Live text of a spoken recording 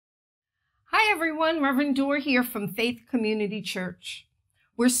Hi everyone, Reverend Dorr here from Faith Community Church.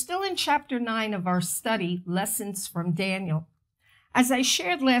 We're still in chapter 9 of our study, Lessons from Daniel. As I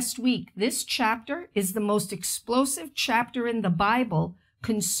shared last week, this chapter is the most explosive chapter in the Bible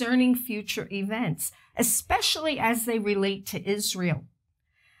concerning future events, especially as they relate to Israel.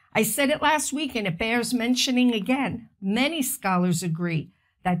 I said it last week and it bears mentioning again. Many scholars agree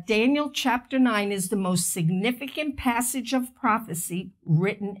that Daniel chapter 9 is the most significant passage of prophecy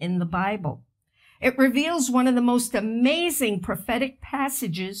written in the Bible. It reveals one of the most amazing prophetic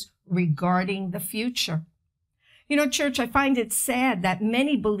passages regarding the future. You know, church, I find it sad that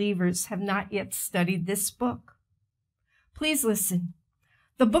many believers have not yet studied this book. Please listen.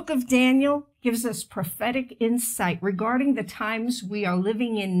 The book of Daniel gives us prophetic insight regarding the times we are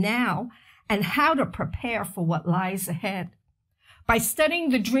living in now and how to prepare for what lies ahead. By studying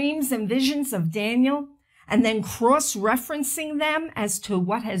the dreams and visions of Daniel and then cross-referencing them as to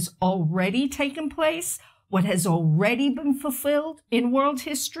what has already taken place, what has already been fulfilled in world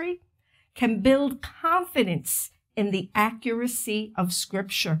history, can build confidence in the accuracy of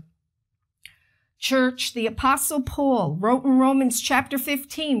Scripture. Church, the Apostle Paul wrote in Romans chapter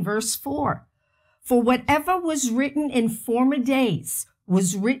 15, verse 4, "For whatever was written in former days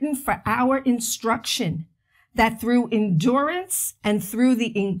was written for our instruction, that through endurance and through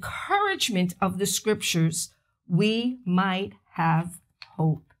the encouragement of the Scriptures, we might have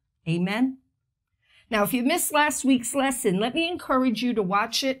hope." Amen. Now, if you missed last week's lesson, let me encourage you to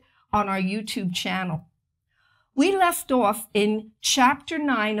watch it on our YouTube channel. We left off in chapter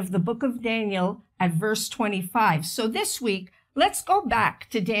 9 of the book of Daniel at verse 25. So this week, let's go back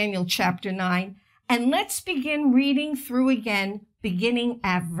to Daniel chapter 9 and let's begin reading through again, beginning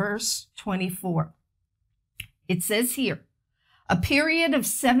at verse 24. It says here, "A period of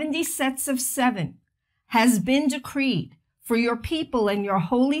 70 sets of 7 has been decreed for your people and your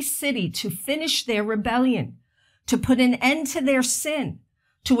holy city to finish their rebellion, to put an end to their sin,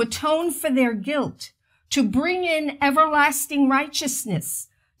 to atone for their guilt, to bring in everlasting righteousness,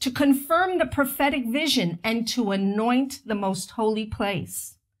 to confirm the prophetic vision, and to anoint the most holy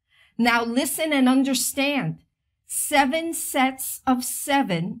place. Now listen and understand. 7 sets of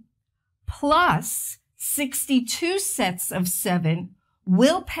 7 plus 62 sets of 7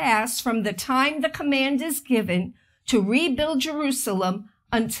 will pass from the time the command is given to rebuild Jerusalem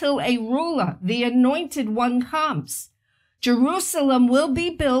until a ruler, the anointed one, comes. Jerusalem will be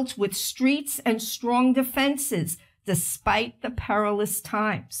built with streets and strong defenses, despite the perilous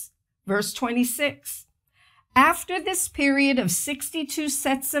times." Verse 26, "After this period of 62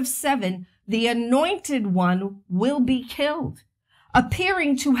 sets of 7, the anointed one will be killed,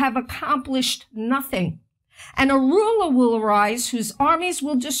 appearing to have accomplished nothing. And a ruler will arise whose armies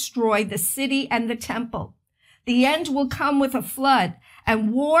will destroy the city and the temple. The end will come with a flood,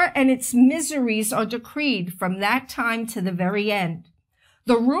 and war and its miseries are decreed from that time to the very end.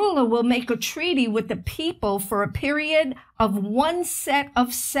 The ruler will make a treaty with the people for a period of 1 set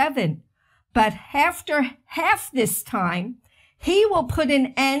of 7, but after half this time, he will put an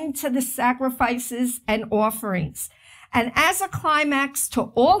end to the sacrifices and offerings. And as a climax to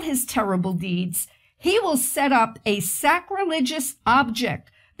all his terrible deeds, he will set up a sacrilegious object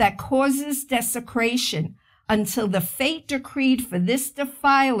that causes desecration until the fate decreed for this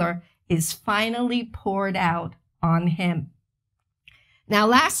defiler is finally poured out on him." Now,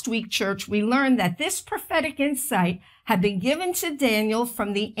 last week, church, we learned that this prophetic insight had been given to Daniel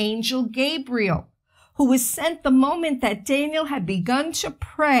from the angel Gabriel, who was sent the moment that Daniel had begun to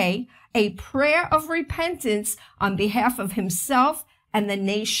pray a prayer of repentance on behalf of himself and the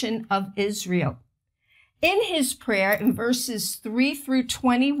nation of Israel. In his prayer, in verses 3 through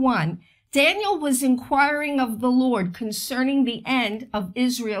 21, Daniel was inquiring of the Lord concerning the end of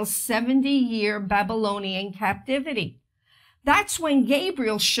Israel's 70-year Babylonian captivity. That's when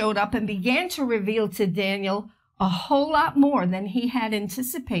Gabriel showed up and began to reveal to Daniel a whole lot more than he had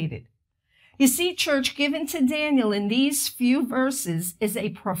anticipated. You see, church, given to Daniel in these few verses is a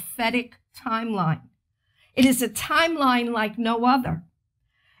prophetic timeline. It is a timeline like no other.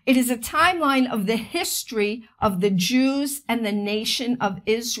 It is a timeline of the history of the Jews and the nation of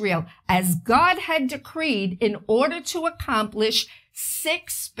Israel, as God had decreed in order to accomplish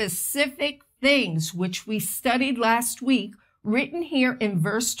 6 specific things, which we studied last week, written here in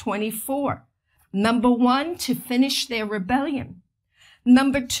verse 24. Number 1, to finish their rebellion.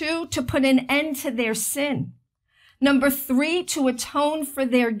 Number 2, to put an end to their sin. Number 3, to atone for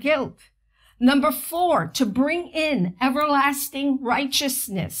their guilt. Number 4, to bring in everlasting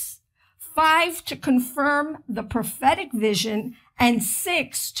righteousness. 5, to confirm the prophetic vision. And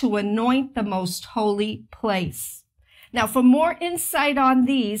 6, to anoint the most holy place. Now, for more insight on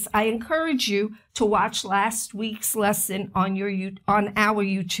these, I encourage you to watch last week's lesson on our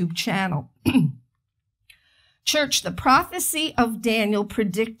YouTube channel. Church, the prophecy of Daniel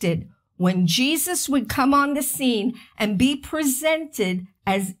predicted when Jesus would come on the scene and be presented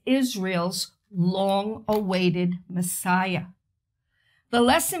as Israel's long-awaited Messiah. The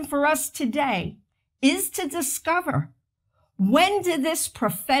lesson for us today is to discover, when did this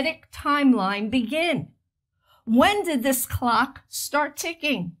prophetic timeline begin? When did this clock start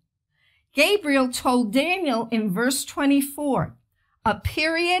ticking? Gabriel told Daniel in verse 24, a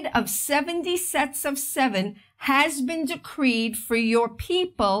period of 70 sets of 7 has been decreed for your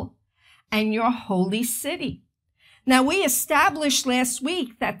people and your holy city. Now, we established last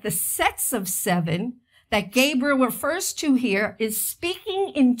week that the sets of 7 that Gabriel refers to here is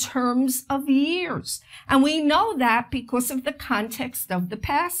speaking in terms of years. And we know that because of the context of the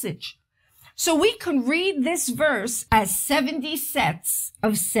passage. So we can read this verse as 70 sets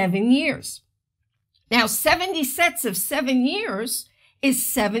of 7 years. Now, 70 sets of 7 years is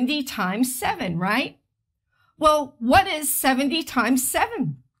 70 times 7, right? Well, what is 70 times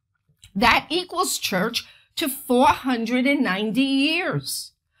 7? That equals, church, to 490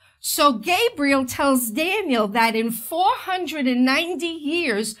 years. So Gabriel tells Daniel that in 490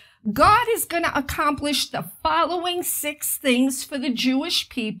 years, God is going to accomplish the following 6 things for the Jewish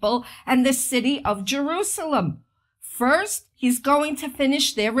people and the city of Jerusalem. First, he's going to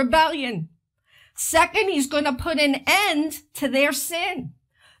finish their rebellion. Second, he's going to put an end to their sin.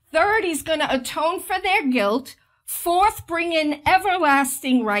 Third, he's going to atone for their guilt. Fourth, bring in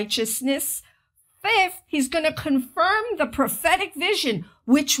everlasting righteousness. Fifth, he's going to confirm the prophetic vision,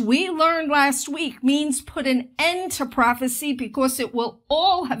 which we learned last week means put an end to prophecy because it will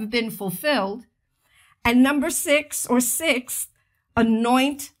all have been fulfilled. And number 6, or sixth,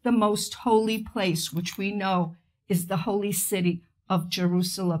 anoint the most holy place, which we know is the holy city of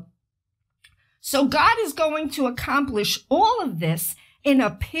Jerusalem. So God is going to accomplish all of this in a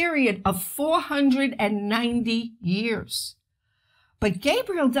period of 490 years. But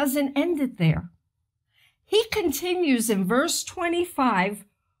Gabriel doesn't end it there. He continues in verse 25,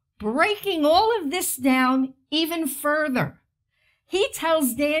 breaking all of this down even further. He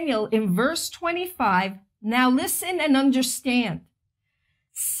tells Daniel in verse 25, now listen and understand.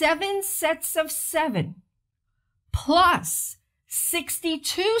 7 sets of 7 plus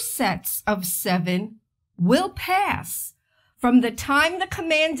 62 sets of 7 will pass from the time the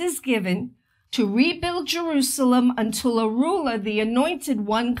command is given to rebuild Jerusalem until a ruler, the anointed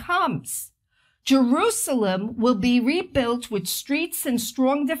one, comes. Jerusalem will be rebuilt with streets and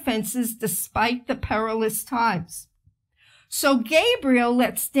strong defenses despite the perilous times. So Gabriel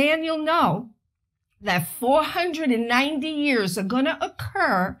lets Daniel know that 490 years are going to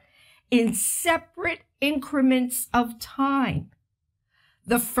occur in separate increments of time.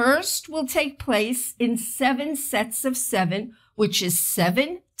 The first will take place in 7 sets of 7, which is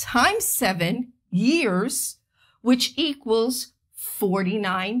 7 times 7 years, which equals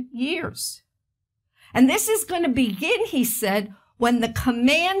 49 years. And this is going to begin, he said, when the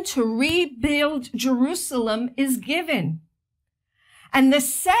command to rebuild Jerusalem is given. And the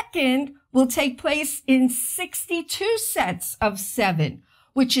second will take place in 62 sets of 7,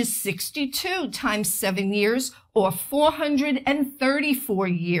 which is 62 times 7 years, or 434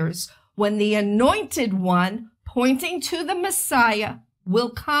 years, when the anointed one, pointing to the Messiah,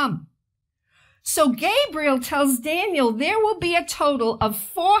 will come. So Gabriel tells Daniel there will be a total of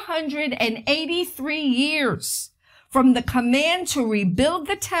 483 years from the command to rebuild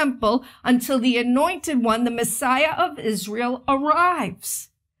the temple until the anointed one, the Messiah of Israel, arrives.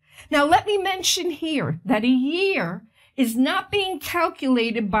 Now, let me mention here that a year is not being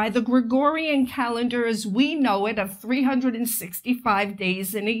calculated by the Gregorian calendar as we know it of 365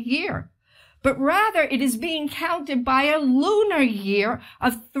 days in a year, but rather it is being counted by a lunar year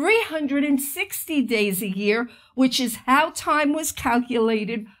of 360 days a year, which is how time was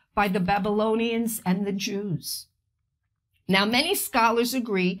calculated by the Babylonians and the Jews. Now, many scholars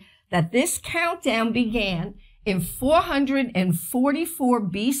agree that this countdown began in 444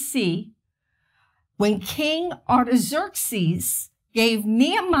 BC, when King Artaxerxes gave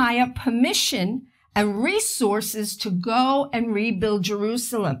Nehemiah permission and resources to go and rebuild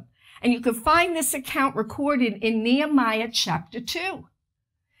Jerusalem. And you can find this account recorded in Nehemiah chapter 2.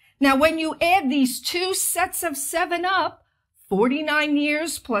 Now, when you add these 2 sets of 7 up, 49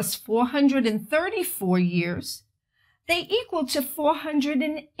 years plus 434 years, they equal to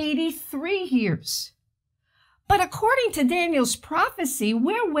 483 years. But according to Daniel's prophecy,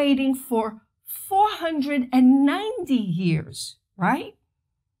 we're waiting for 490 years, right?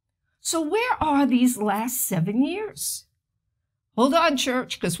 So where are these last 7 years? Hold on,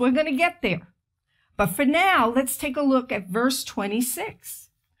 church, because we're going to get there. But for now, let's take a look at verse 26.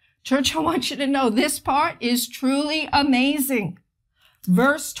 Church, I want you to know this part is truly amazing.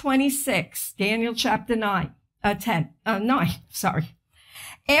 Verse 26, Daniel chapter 9.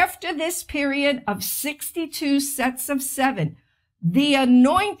 After this period of 62 sets of 7, the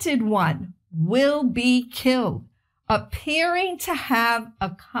anointed one will be killed, appearing to have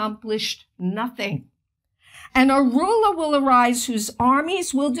accomplished nothing. And a ruler will arise whose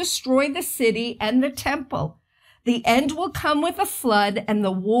armies will destroy the city and the temple. The end will come with a flood,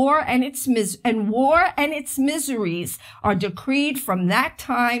 and war and its miseries are decreed from that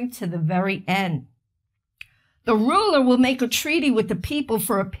time to the very end. The ruler will make a treaty with the people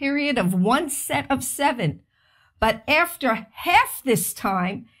for a period of 1 set of 7. But after half this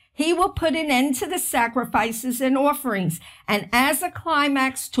time, he will put an end to the sacrifices and offerings. And as a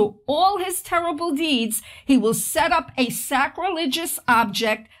climax to all his terrible deeds, he will set up a sacrilegious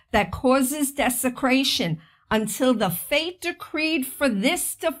object that causes desecration until the fate decreed for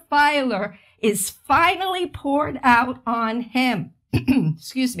this defiler is finally poured out on him.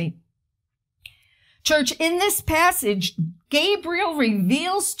 Excuse me. Church, in this passage, Gabriel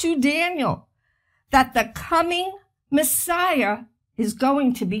reveals to Daniel that the coming Messiah is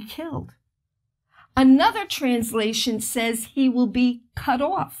going to be killed. Another translation says he will be cut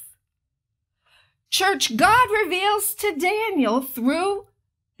off. Church, God reveals to Daniel through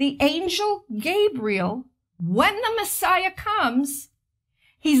the angel Gabriel, when the Messiah comes,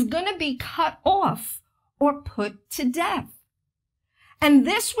 he's going to be cut off or put to death. And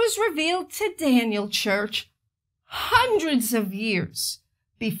this was revealed to Daniel, church, hundreds of years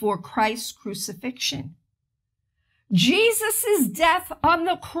before Christ's crucifixion. Jesus' death on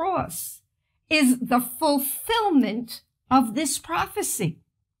the cross is the fulfillment of this prophecy.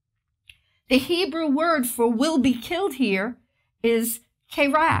 The Hebrew word for will be killed here is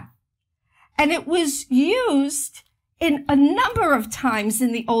kerah, and it was used in a number of times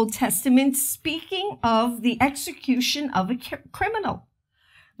in the Old Testament, speaking of the execution of a criminal.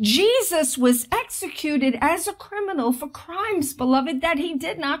 Jesus was executed as a criminal for crimes, beloved, that he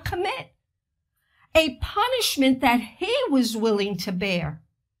did not commit. A punishment that he was willing to bear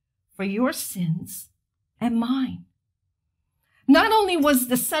for your sins and mine. Not only was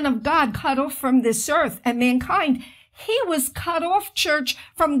the Son of God cut off from this earth and mankind, he was cut off, church,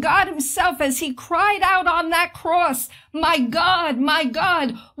 from God himself as he cried out on that cross, my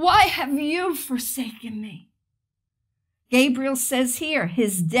God, why have you forsaken me? Gabriel says here,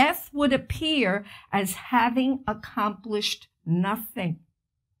 his death would appear as having accomplished nothing.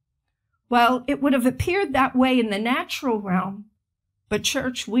 Well, it would have appeared that way in the natural realm, but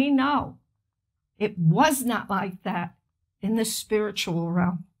church, we know it was not like that in the spiritual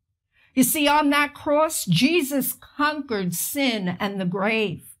realm. You see, on that cross, Jesus conquered sin and the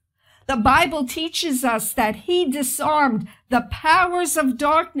grave. The Bible teaches us that he disarmed the powers of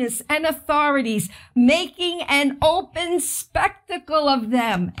darkness and authorities, making an open spectacle of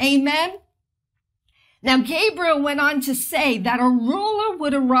them. Amen? Now, Gabriel went on to say that a ruler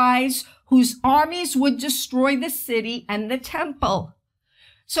would arise whose armies would destroy the city and the temple.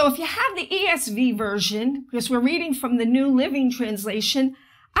 So if you have the ESV version, because we're reading from the New Living Translation,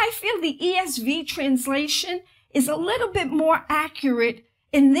 I feel the ESV translation is a little bit more accurate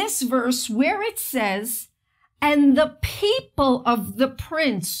in this verse where it says, and the people of the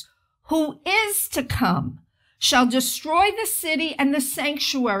prince who is to come shall destroy the city and the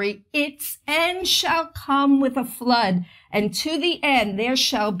sanctuary. Its end shall come with a flood, and to the end there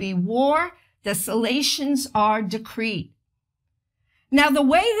shall be war. Desolations are decreed. Now, the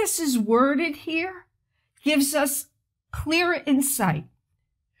way this is worded here gives us clear insight.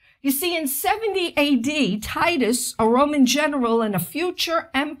 You see, in 70 AD, Titus, a Roman general and a future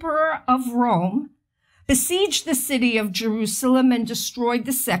emperor of Rome, besieged the city of Jerusalem and destroyed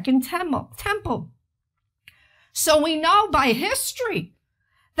the second temple. So we know by history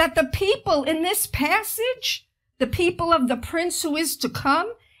that the people in this passage, the people of the prince who is to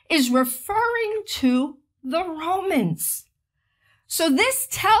come, is referring to the Romans. So this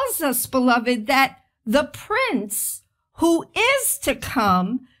tells us, beloved, that the prince who is to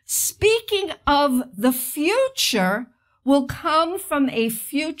come, speaking of the future, will come from a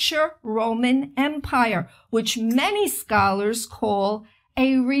future Roman Empire, which many scholars call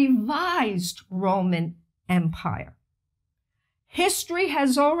a revised Roman Empire. History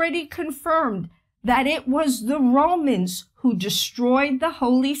has already confirmed that it was the Romans who destroyed the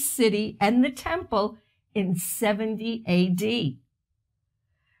holy city and the temple in 70 AD.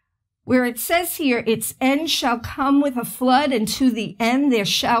 where it says here, its end shall come with a flood, and to the end there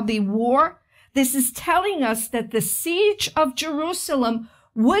shall be war. This is telling us that the siege of Jerusalem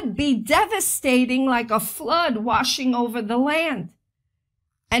would be devastating like a flood washing over the land.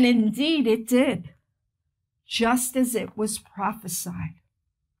 And indeed it did, just as it was prophesied.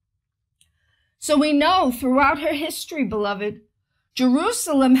 So we know throughout her history, beloved,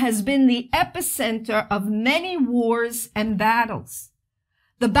 Jerusalem has been the epicenter of many wars and battles.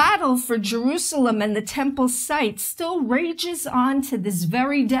 The battle for Jerusalem and the temple site still rages on to this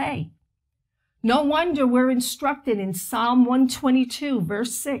very day. No wonder we're instructed in Psalm 122,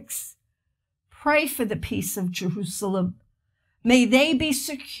 verse 6. Pray for the peace of Jerusalem. May they be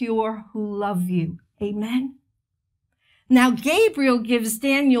secure who love you. Amen. Now, Gabriel gives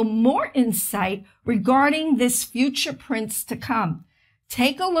Daniel more insight regarding this future prince to come.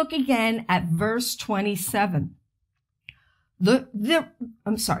 Take a look again at verse 27. The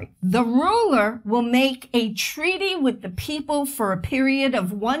ruler will make a treaty with the people for a period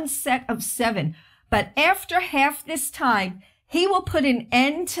of 1 set of 7. But after half this time, he will put an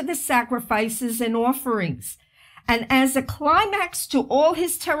end to the sacrifices and offerings. And as a climax to all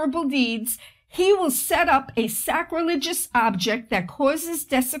his terrible deeds, he will set up a sacrilegious object that causes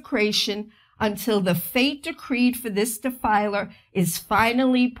desecration until the fate decreed for this defiler is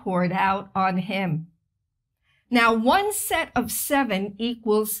finally poured out on him. Now, 1 set of 7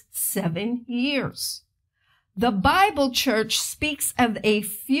 equals 7 years. The Bible, church, speaks of a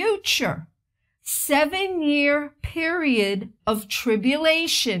future 7-year period of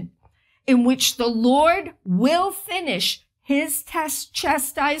tribulation in which the Lord will finish his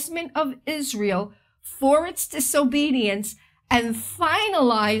chastisement of Israel for its disobedience and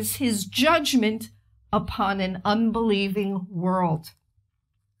finalize his judgment upon an unbelieving world.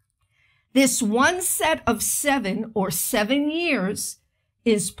 This 1 set of 7 or 7 years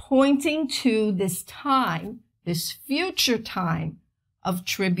is pointing to this time, this future time of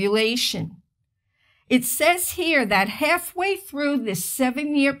tribulation. It says here that halfway through this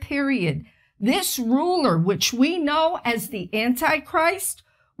 7-year period, this ruler, which we know as the Antichrist,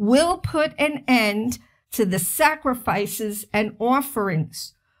 will put an end to the sacrifices and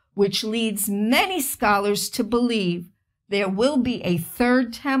offerings, which leads many scholars to believe there will be a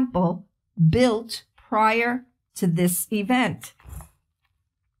third temple built prior to this event.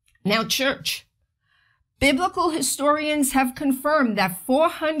 Now, church, biblical historians have confirmed that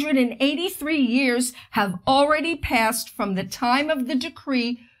 483 years have already passed from the time of the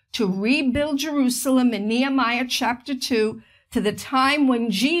decree to rebuild Jerusalem in Nehemiah chapter 2 to the time when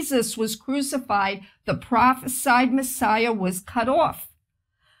Jesus was crucified, the prophesied Messiah was cut off.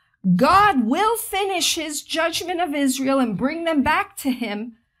 God will finish his judgment of Israel and bring them back to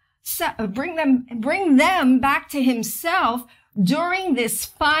him, bring them back to himself during this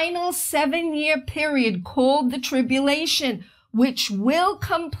final 7-year period called the tribulation, which will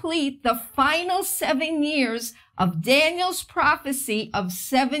complete the final 7 years of Daniel's prophecy of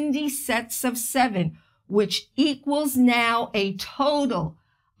 70 sets of 7, which equals now a total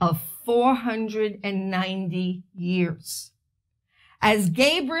of 490 years. As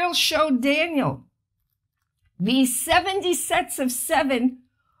Gabriel showed Daniel, these 70 sets of 7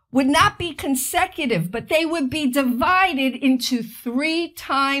 would not be consecutive, but they would be divided into 3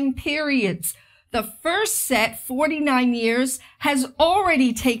 time periods. The first set, 49 years, has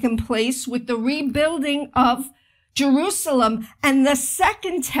already taken place with the rebuilding of Jerusalem and the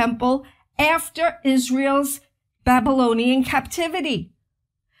second temple after Israel's Babylonian captivity.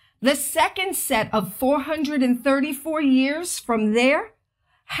 The second set of 434 years from there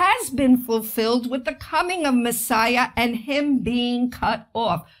has been fulfilled with the coming of Messiah and him being cut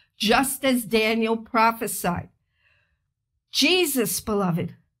off, just as Daniel prophesied. Jesus,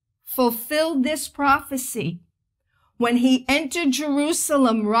 beloved, fulfilled this prophecy when he entered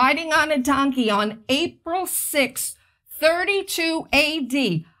Jerusalem riding on a donkey on April 6, 32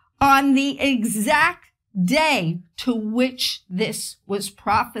 AD, on the exact day to which this was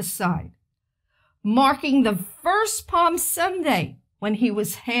prophesied, marking the first Palm Sunday when he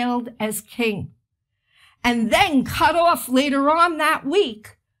was hailed as king, and then cut off later on that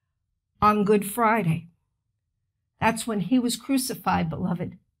week on Good Friday. That's when he was crucified,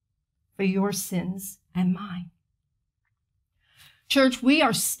 beloved, for your sins and mine. Church, we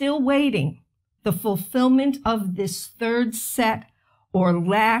are still waiting the fulfillment of this third set or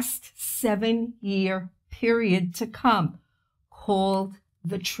last 7-year period to come, called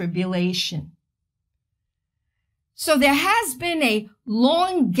the tribulation. So there has been a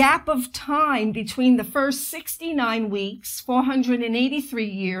long gap of time between the first 69 weeks, 483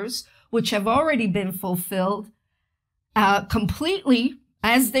 years, which have already been fulfilled completely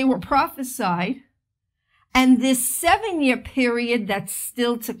as they were prophesied, and this 7-year period that's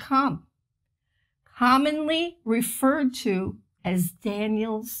still to come, commonly referred to as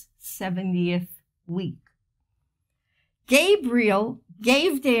Daniel's 70th week. Gabriel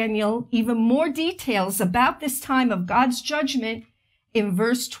gave Daniel even more details about this time of God's judgment in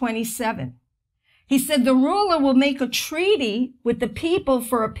verse 27. He said, the ruler will make a treaty with the people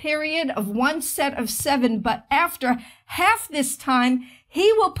for a period of 1 set of 7, but after half this time,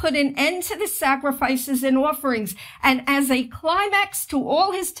 he will put an end to the sacrifices and offerings, and as a climax to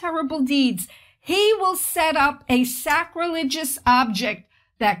all his terrible deeds, he will set up a sacrilegious object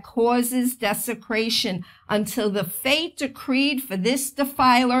that causes desecration until the fate decreed for this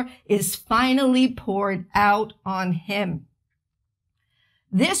defiler is finally poured out on him.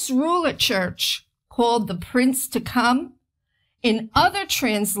 This ruler, church, called the Prince to Come, in other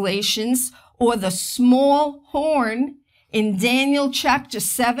translations, or the small horn in Daniel chapter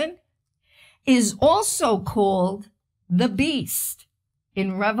 7, is also called the Beast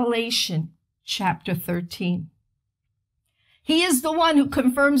in Revelation chapter 13. He is the one who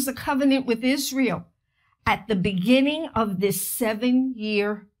confirms the covenant with Israel at the beginning of this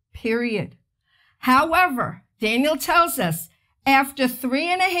 7-year period. However, Daniel tells us after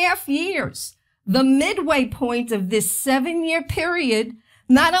 3.5 years, the midway point of this 7-year period,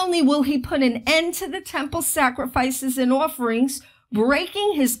 not only will he put an end to the temple sacrifices and offerings,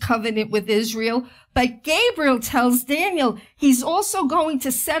 breaking his covenant with Israel, but Gabriel tells Daniel he's also going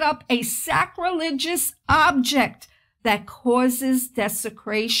to set up a sacrilegious object that causes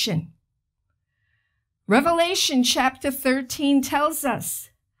desecration. Revelation chapter 13 tells us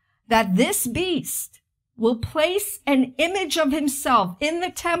that this beast will place an image of himself in the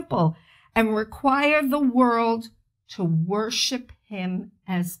temple and require the world to worship him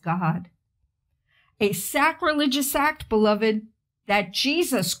as God. A sacrilegious act, beloved, that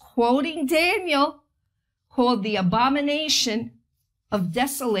Jesus, quoting Daniel, called the abomination of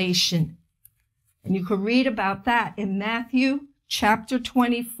desolation. And you could read about that in Matthew chapter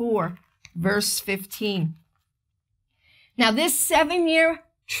 24, verse 15. Now, this 7-year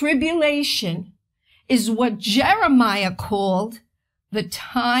tribulation is what Jeremiah called the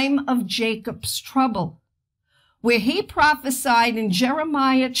time of Jacob's trouble, where he prophesied in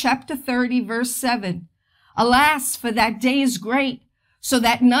Jeremiah chapter 30, verse 7, alas, for that day is great, so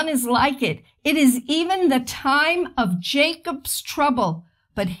that none is like it. It is even the time of Jacob's trouble,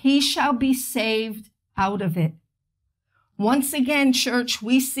 but he shall be saved out of it. Once again, church,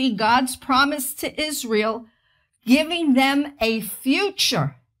 we see God's promise to Israel, giving them a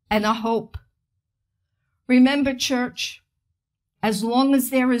future and a hope. Remember, church, as long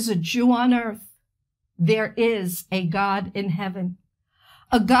as there is a Jew on earth, there is a God in heaven,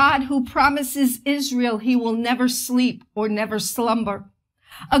 a God who promises Israel he will never sleep or never slumber,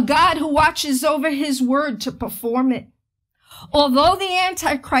 a God who watches over his word to perform it. Although the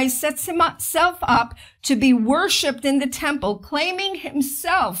Antichrist sets himself up to be worshipped in the temple, claiming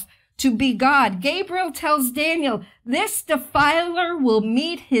himself to be God, Gabriel tells Daniel this defiler will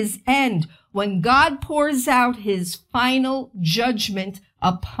meet his end when God pours out his final judgment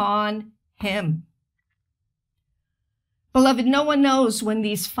upon him. Beloved, no one knows when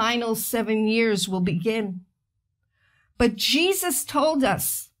these final 7 years will begin. But Jesus told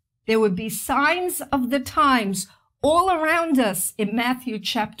us there would be signs of the times all around us in Matthew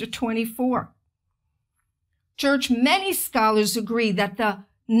chapter 24. Church, many scholars agree that the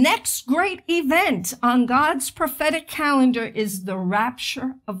next great event on God's prophetic calendar is the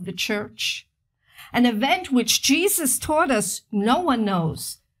rapture of the church, an event which Jesus taught us no one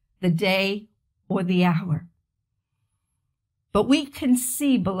knows the day or the hour. But we can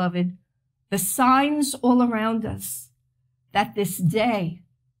see, beloved, the signs all around us that this day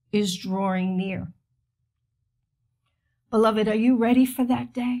is drawing near. Beloved, are you ready for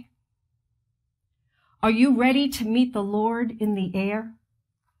that day? Are you ready to meet the Lord in the air?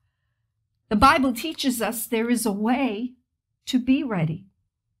 The Bible teaches us there is a way to be ready.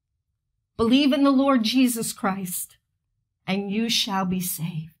 Believe in the Lord Jesus Christ, and you shall be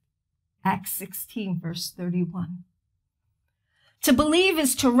saved. Acts 16, verse 31. To believe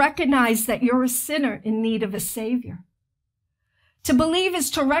is to recognize that you're a sinner in need of a Savior. To believe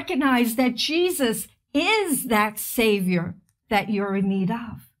is to recognize that Jesus is that Savior that you're in need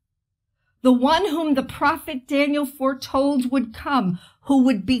of. The one whom the prophet Daniel foretold would come, who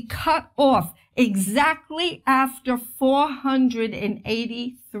would be cut off exactly after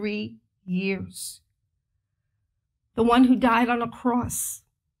 483 years. The one who died on a cross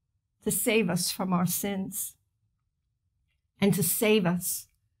to save us from our sins and to save us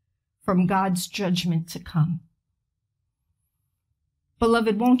from God's judgment to come.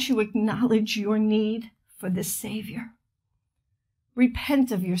 Beloved, won't you acknowledge your need for this Savior?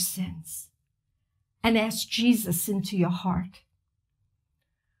 Repent of your sins and ask Jesus into your heart.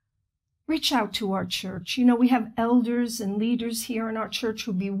 Reach out to our church. You know, we have elders and leaders here in our church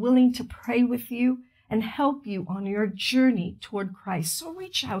who'll be willing to pray with you and help you on your journey toward Christ. So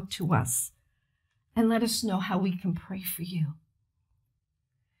reach out to us and let us know how we can pray for you.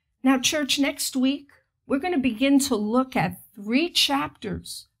 Now, church, next week, we're going to begin to look at 3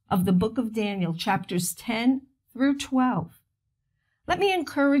 chapters of the book of Daniel, chapters 10 through 12. Let me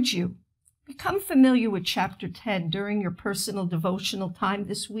encourage you, become familiar with chapter 10 during your personal devotional time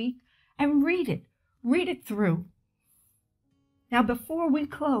this week and read it through. Now, before we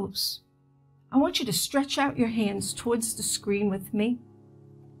close, I want you to stretch out your hands towards the screen with me,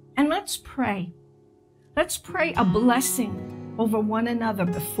 and let's pray. Let's pray a blessing over one another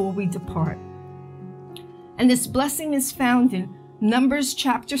before we depart. And this blessing is found in Numbers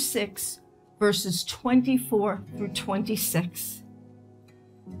chapter 6, verses 24 through 26.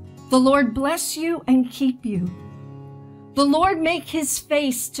 The Lord bless you and keep you. The Lord make his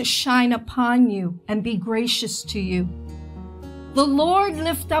face to shine upon you and be gracious to you. The Lord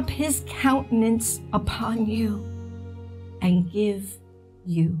lift up his countenance upon you and give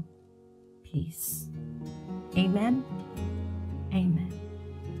you peace. Amen. Amen.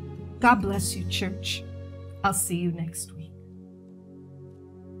 God bless you, church. I'll see you next week.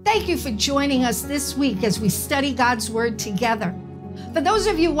 Thank you for joining us this week as we study God's Word together. For those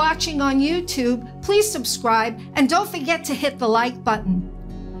of you watching on YouTube, please subscribe and don't forget to hit the like button.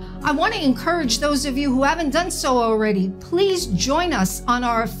 I want to encourage those of you who haven't done so already, please join us on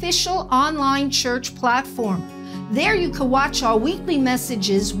our official online church platform. There you can watch our weekly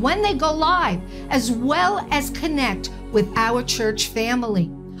messages when they go live, as well as connect with our church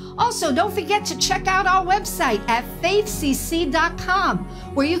family. Also, don't forget to check out our website at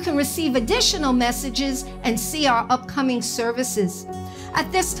faithccny.online.church, where you can receive additional messages and see our upcoming services.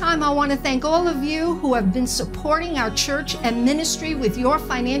 At this time, I want to thank all of you who have been supporting our church and ministry with your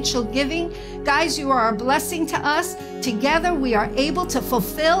financial giving. Guys, you are a blessing to us. Together, we are able to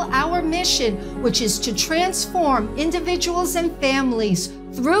fulfill our mission, which is to transform individuals and families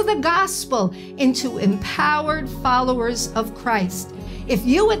through the gospel into empowered followers of Christ. If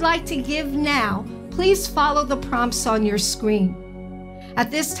you would like to give now, please follow the prompts on your screen. At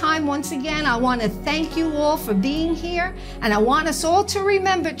this time, once again, I want to thank you all for being here, and I want us all to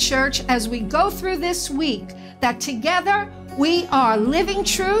remember, church, as we go through this week, that together we are living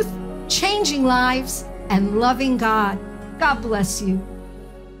truth, changing lives, and loving God. God bless you.